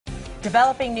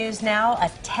Developing news now, a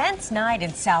tense night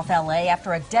in South LA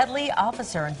after a deadly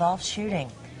officer-involved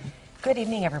shooting. Good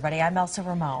evening, everybody. I'm Elsa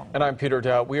Ramon. And I'm Peter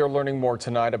Dowd. We are learning more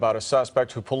tonight about a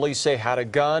suspect who police say had a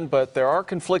gun, but there are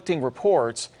conflicting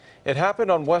reports. It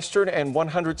happened on Western and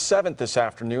 107th this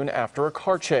afternoon after a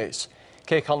car chase.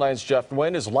 KCAL 9's Jeff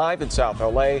Nguyen is live in South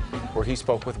LA, where he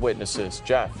spoke with witnesses.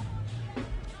 Jeff.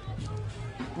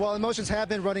 Well, emotions have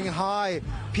been running high,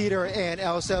 Peter and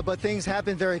Elsa, but things have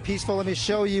been very peaceful. Let me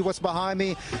show you what's behind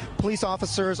me. Police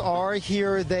officers are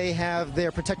here. They have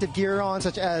their protective gear on,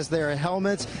 such as their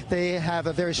helmets. They have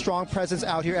a very strong presence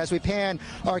out here. As we pan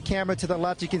our camera to the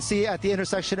left, you can see at the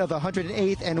intersection of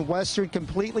 108th and Western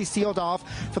completely sealed off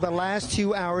for the last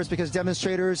 2 hours because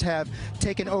demonstrators have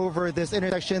taken over this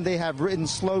intersection. They have written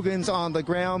slogans on the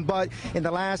ground, but in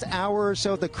the last hour or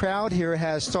so, the crowd here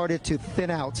has started to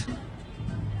thin out.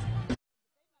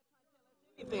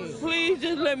 Please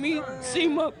just let me see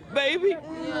my baby.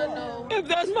 If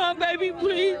that's my baby,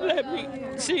 please let me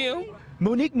see him.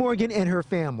 Monique Morgan and her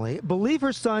family believe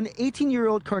her son,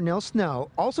 18-year-old Carnell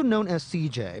Snell, also known as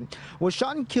CJ, was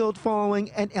shot and killed following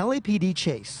an LAPD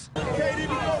chase.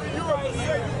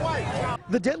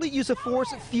 The deadly use of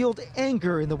force fueled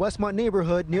anger in the Westmont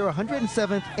neighborhood near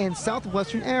 107th and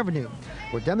Southwestern Avenue,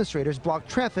 where demonstrators blocked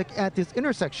traffic at this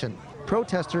intersection.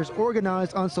 Protesters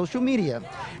organized on social media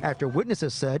after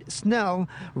witnesses said Snell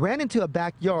ran into a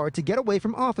backyard to get away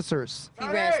from officers. He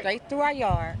ran straight through our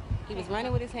yard. He was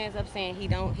running with his hands up saying he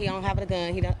don't have a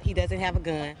gun. He doesn't have a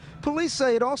gun. Police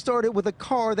say it all started with a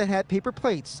car that had paper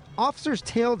plates. Officers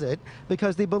tailed it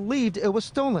because they believed it was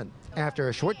stolen. After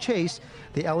a short chase,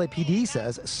 the LAPD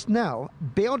says Snell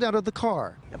bailed out of the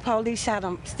car. The police shot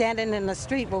him standing in the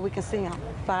street where we can see him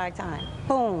 5 times.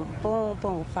 Boom, boom,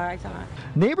 boom, 5 times.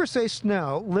 Neighbors say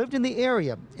Snell lived in the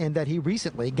area and that he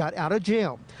recently got out of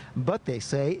jail. But they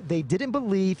say they didn't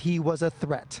believe he was a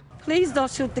threat. Please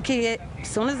don't shoot the kid. As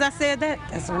soon as I said that,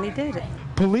 that's when he did it.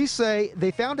 Police say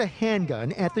they found a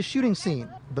handgun at the shooting scene,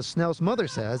 but Snell's mother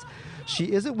says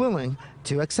she isn't willing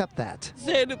to accept that.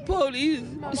 Said the police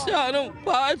shot him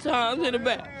 5 times in the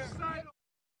back.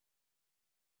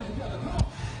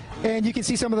 And you can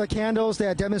see some of the candles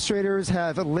that demonstrators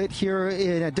have lit here.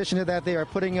 In addition to that, they are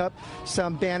putting up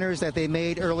some banners that they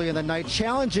made earlier in the night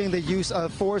challenging the use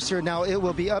of force here. Now, it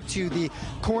will be up to the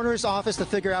coroner's office to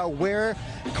figure out where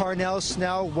Carnell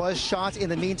Snell was shot. In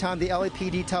the meantime, the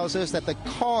LAPD tells us that the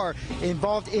car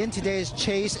involved in today's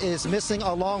chase is missing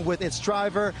along with its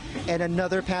driver and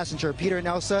another passenger. Peter and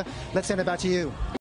Elsa, let's send it back to you.